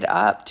added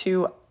up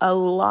to a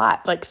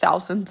lot, like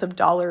thousands of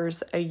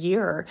dollars a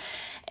year.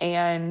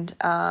 And,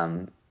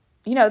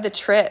 the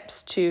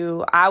trips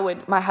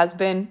my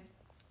husband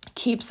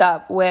keeps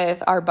up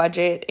with our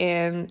budget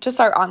in just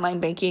our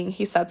online banking.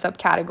 He sets up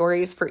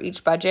categories for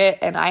each budget,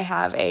 and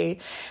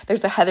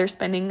there's a Heather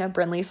spending, a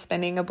Brinley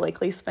spending, a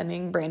Blakely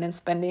spending, Brandon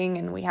spending,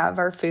 and we have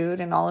our food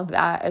and all of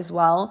that as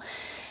well.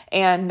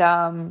 And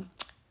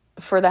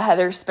for the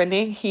Heather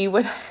spending,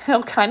 he'll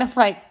kind of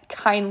like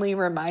kindly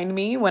remind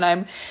me when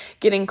I'm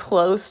getting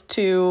close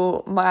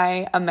to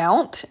my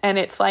amount, and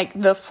it's like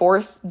the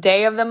 4th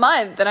day of the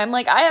month, and I'm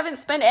like, I haven't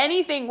spent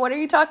anything. What are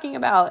you talking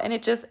about? And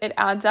it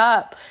adds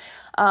up.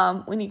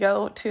 When you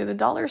go to the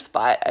dollar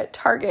spot at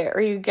Target,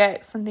 or you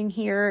get something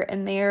here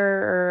and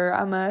there, or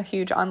I'm a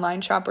huge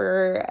online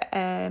shopper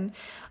and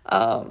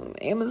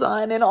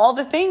Amazon and all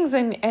the things,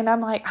 and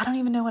I'm like, I don't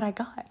even know what I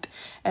got,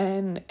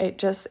 and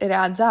it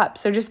adds up.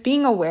 So just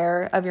being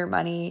aware of your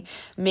money,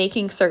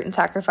 making certain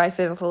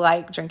sacrifices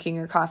like drinking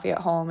your coffee at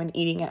home and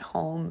eating at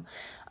home.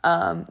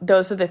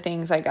 Those are the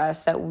things, I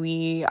guess, that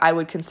I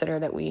would consider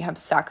that we have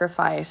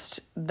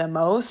sacrificed the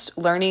most.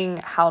 Learning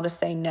how to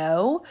say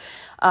no,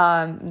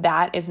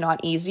 that is not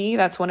easy.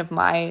 That's one of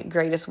my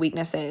greatest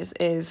weaknesses,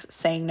 is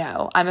saying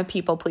no. I'm a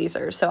people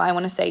pleaser, so I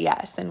want to say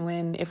yes.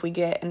 And if we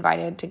get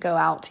invited to go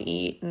out to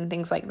eat and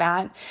things like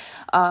that,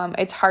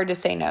 it's hard to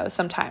say no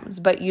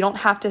sometimes. But you don't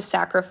have to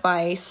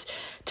sacrifice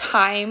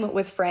time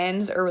with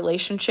friends or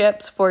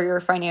relationships for your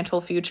financial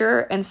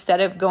future.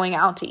 Instead of going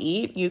out to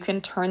eat, you can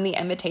turn the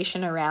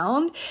invitation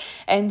around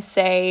and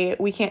say,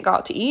 we can't go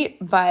out to eat,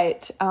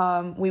 but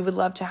we would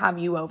love to have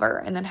you over,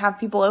 and then have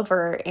people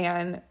over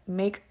and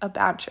make a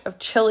batch of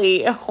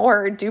chili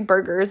or do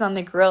burgers on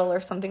the grill or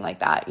something like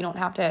that. You don't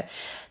have to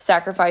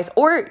sacrifice.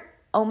 Or,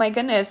 oh my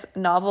goodness,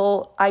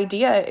 novel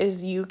idea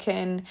is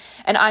and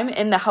I'm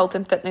in the health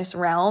and fitness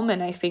realm,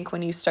 and I think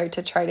when you start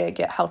to try to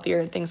get healthier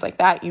and things like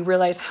that, you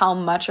realize how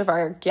much of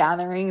our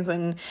gatherings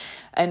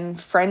and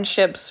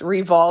friendships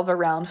revolve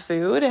around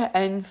food.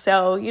 And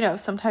so,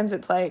 sometimes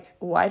it's like,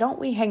 why don't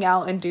we hang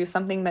out and do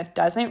something that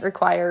doesn't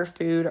require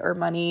food or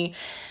money,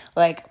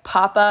 like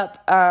pop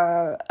up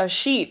a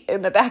sheet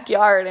in the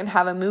backyard and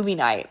have a movie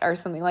night or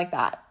something like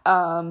that.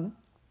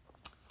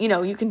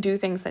 You can do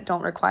things that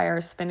don't require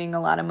spending a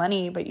lot of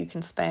money, but you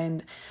can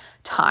spend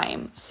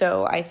time.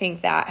 So I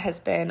think that has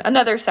been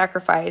another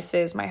sacrifice.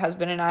 Is my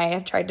husband and I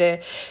have tried to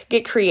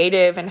get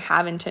creative and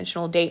have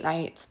intentional date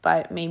nights,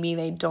 but maybe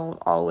they don't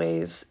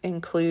always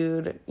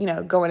include,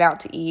 going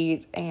out to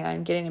eat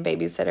and getting a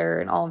babysitter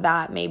and all of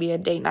that. Maybe a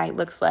date night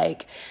looks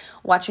like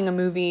watching a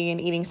movie and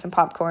eating some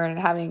popcorn and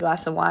having a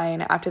glass of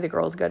wine after the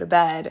girls go to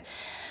bed.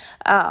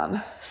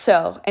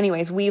 So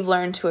anyways, we've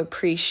learned to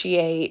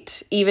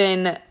appreciate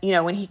even,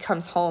 when he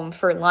comes home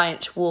for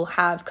lunch, we'll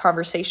have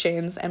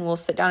conversations and we'll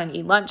sit down and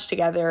eat lunch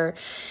together.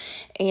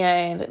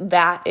 And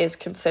that is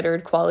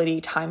considered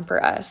quality time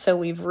for us. So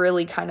we've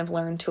really kind of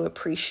learned to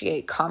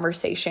appreciate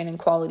conversation and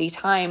quality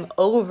time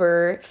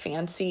over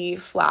fancy,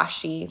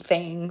 flashy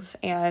things.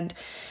 And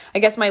I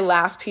guess my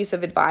last piece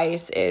of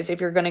advice is, if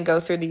you're going to go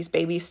through these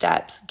baby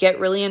steps, get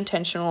really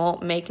intentional,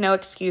 make no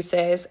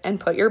excuses, and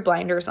put your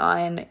blinders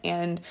on.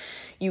 And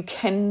you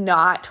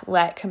cannot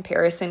let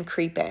comparison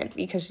creep in,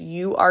 because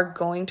you are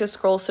going to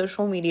scroll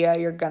social media.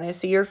 You're going to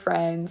see your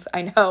friends.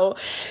 I know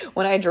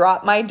when I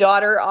drop my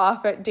daughter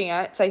off at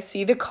dance, I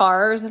see the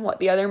cars and what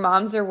the other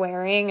moms are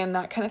wearing and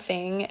that kind of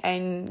thing.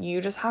 And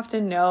you just have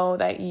to know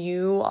that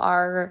you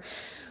are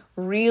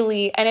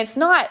really, and it's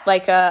not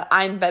like a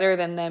I'm better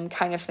than them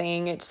kind of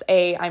thing. It's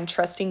a I'm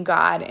trusting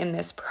God in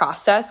this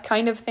process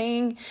kind of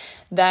thing,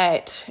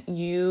 that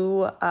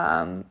you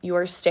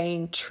are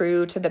staying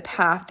true to the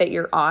path that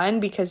you're on,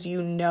 because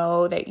you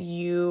know that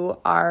you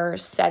are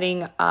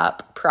setting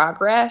up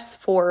progress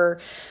for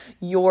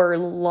your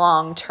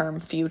long-term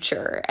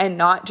future, and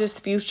not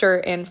just future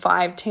in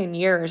 5-10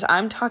 years.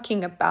 I'm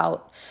talking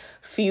about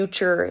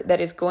future that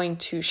is going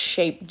to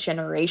shape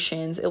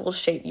generations. It will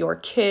shape your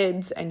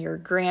kids and your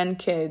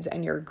grandkids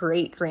and your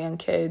great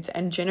grandkids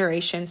and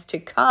generations to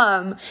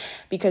come,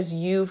 because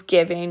you've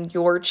given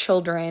your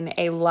children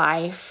a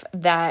life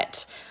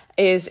that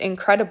is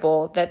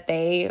incredible, that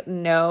they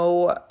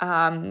know.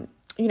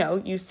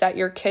 You set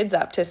your kids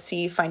up to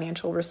see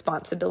financial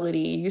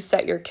responsibility. You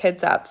set your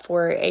kids up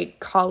for a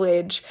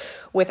college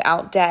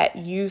without debt.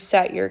 You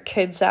set your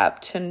kids up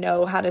to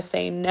know how to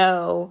say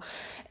no.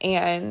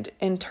 And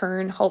in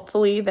turn,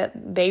 hopefully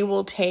that they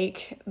will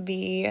take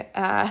the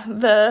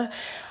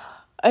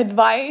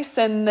advice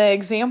and the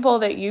example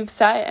that you've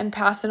set and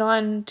pass it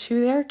on to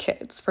their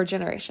kids for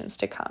generations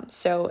to come.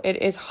 So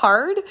it is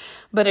hard,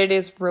 but it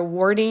is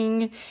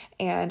rewarding.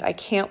 And I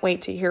can't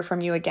wait to hear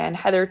from you again.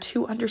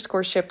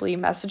 Heather2_Shipley,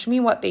 message me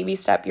what baby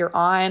step you're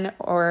on,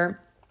 or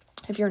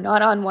if you're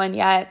not on one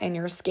yet and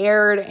you're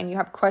scared and you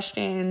have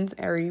questions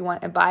or you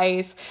want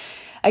advice.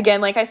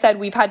 Again, like I said,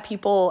 we've had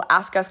people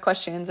ask us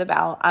questions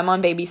about, I'm on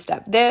baby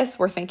step this,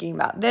 we're thinking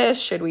about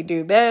this, should we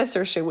do this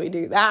or should we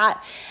do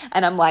that?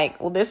 And I'm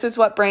like, well, this is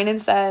what Brandon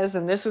says,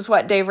 and this is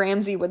what Dave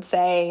Ramsey would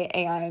say,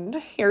 and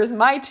here's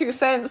my 2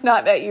 cents,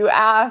 not that you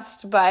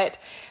asked, but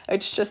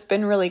it's just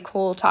been really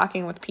cool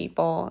talking with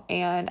people.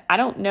 And I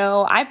don't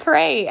know, I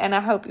pray, and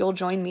I hope you'll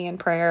join me in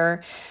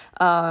prayer,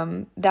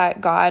 that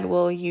God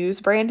will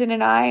use Brandon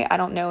and I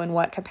don't know in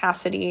what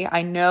capacity.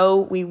 I know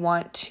we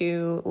want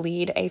to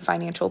lead a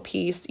Financial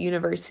Peace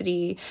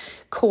University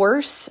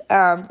course.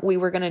 We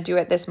were going to do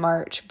it this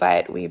March,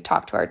 but we've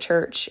talked to our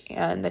church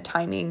and the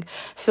timing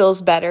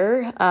feels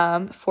better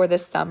for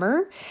this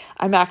summer.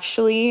 I'm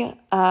actually,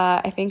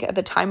 I think at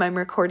the time I'm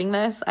recording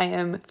this, I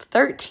am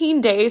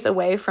 13 days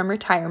away from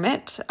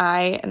retirement.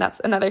 And that's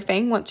another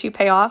thing. Once you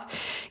pay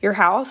off your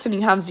house and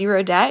you have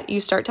zero debt, you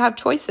start to have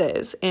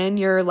choices in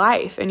your life,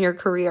 in your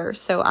career.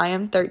 So I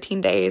am 13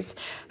 days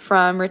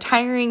from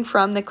retiring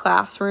from the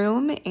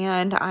classroom,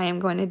 and I am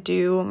going to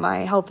do my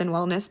health and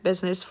wellness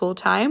business full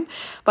time,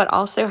 but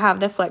also have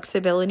the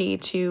flexibility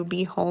to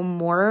be home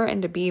more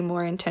and to be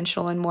more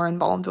intentional and more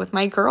involved with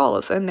my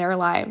girls and their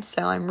lives.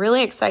 So I'm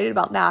really excited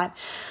about that.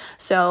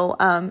 So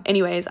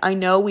anyways, I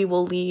know we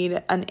will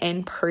lead an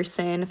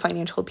in-person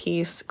financial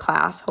peace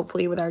class,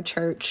 hopefully with our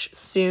church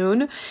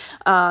soon,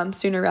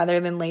 sooner rather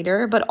than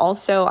later. But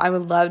also I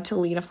would love to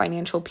lead a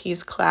financial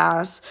peace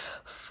class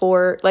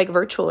for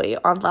virtually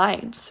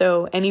online.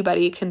 So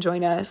anybody can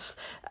join us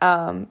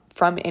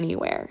from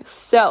anywhere.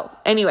 So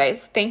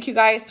anyways, thank you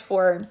guys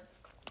for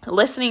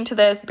listening to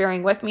this,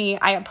 bearing with me.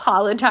 I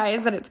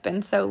apologize that it's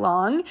been so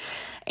long.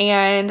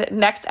 And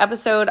next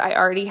episode I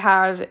already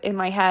have in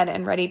my head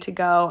and ready to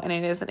go. And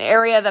it is an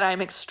area that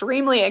I'm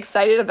extremely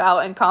excited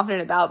about and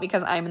confident about,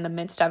 because I'm in the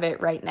midst of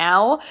it right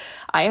now.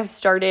 I have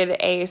started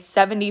a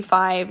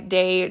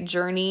 75-day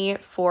journey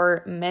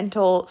for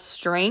mental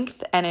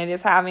strength, and it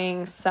is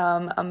having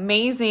some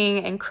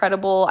amazing,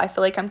 incredible, I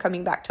feel like I'm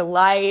coming back to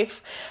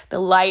life. The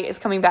light is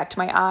coming back to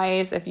my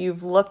eyes. If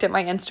you've looked at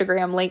my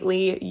Instagram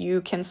lately,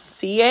 you can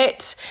see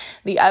it.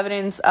 The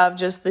evidence of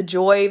just the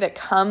joy that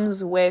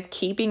comes with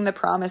keeping the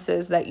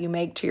promises that you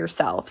make to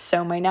yourself.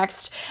 So my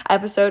next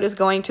episode is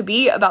going to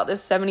be about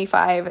this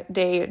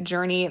 75-day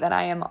journey that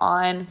I am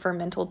on for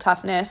mental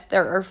toughness.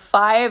 There are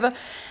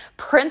 5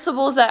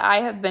 principles that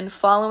I have been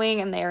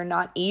following, and they are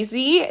not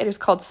easy. It is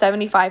called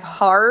 75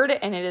 Hard,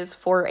 and it is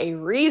for a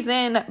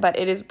reason, but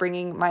it is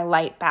bringing my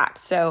light back.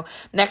 So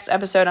next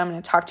episode, I'm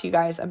going to talk to you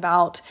guys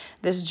about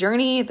this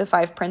journey, the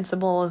 5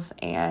 principles,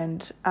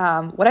 and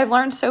what I've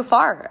learned so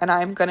far. are, and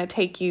I'm going to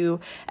take you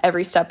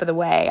every step of the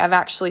way. I've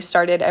actually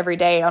started every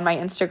day on my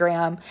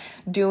Instagram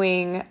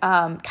doing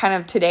kind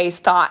of today's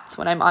thoughts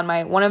when I'm on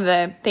one of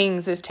the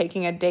things is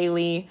taking a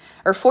daily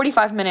or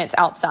 45 minutes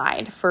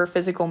outside for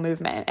physical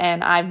movement.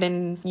 And I've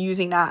been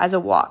using that as a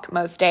walk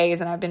most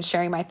days, and I've been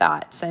sharing my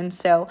thoughts. And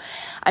so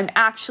I'm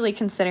actually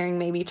considering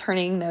maybe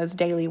turning those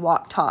daily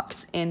walk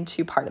talks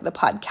into part of the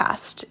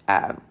podcast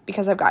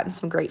because I've gotten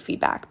some great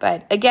feedback.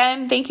 But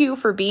again, thank you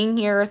for being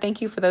here.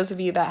 Thank you for those of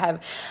you that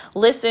have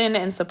listened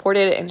and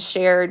supported and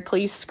shared.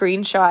 Please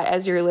screenshot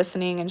as you're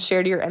listening and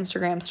share to your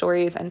Instagram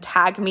stories and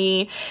tag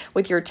me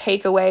with your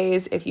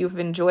takeaways. If you've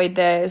enjoyed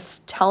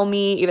this, tell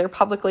me either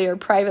publicly or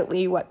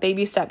privately what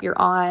baby step you're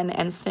on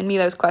and send me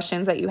those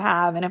questions that you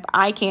have. And if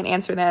I can't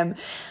answer them,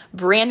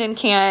 Brandon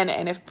can.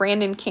 And if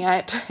Brandon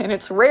can't, and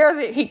it's rare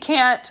that he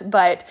can't,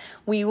 but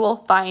we will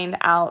find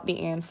out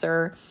the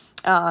answer.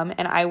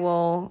 And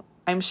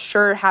I'm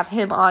sure have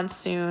him on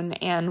soon.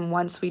 And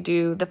once we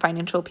do the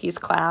financial peace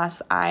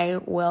class, I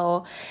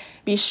will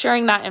be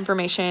sharing that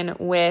information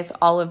with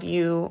all of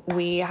you.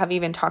 We have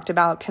even talked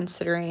about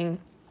considering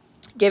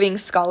giving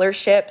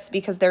scholarships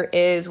because there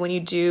is, when you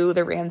do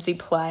the Ramsey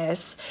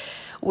Plus,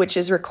 which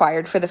is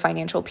required for the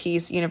Financial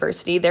Peace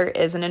University, there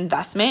is an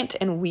investment,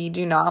 and we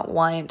do not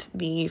want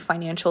the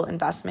financial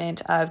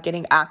investment of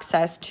getting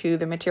access to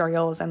the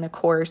materials and the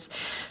course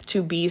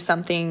to be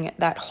something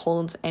that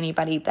holds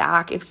anybody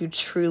back if you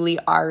truly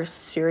are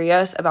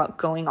serious about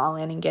going all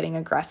in and getting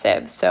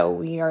aggressive. So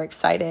we are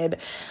excited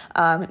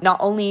not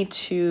only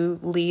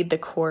to lead the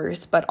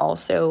course, but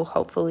also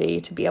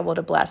hopefully to be able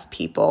to bless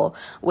people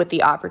with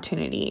the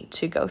opportunity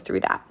to go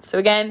through that. So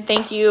again,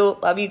 thank you.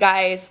 Love you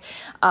guys.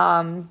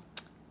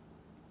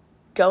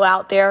 Go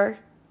out there,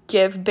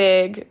 give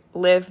big,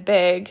 live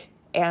big,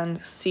 and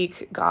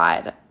seek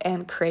God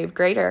and crave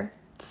greater.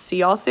 See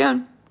y'all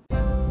soon.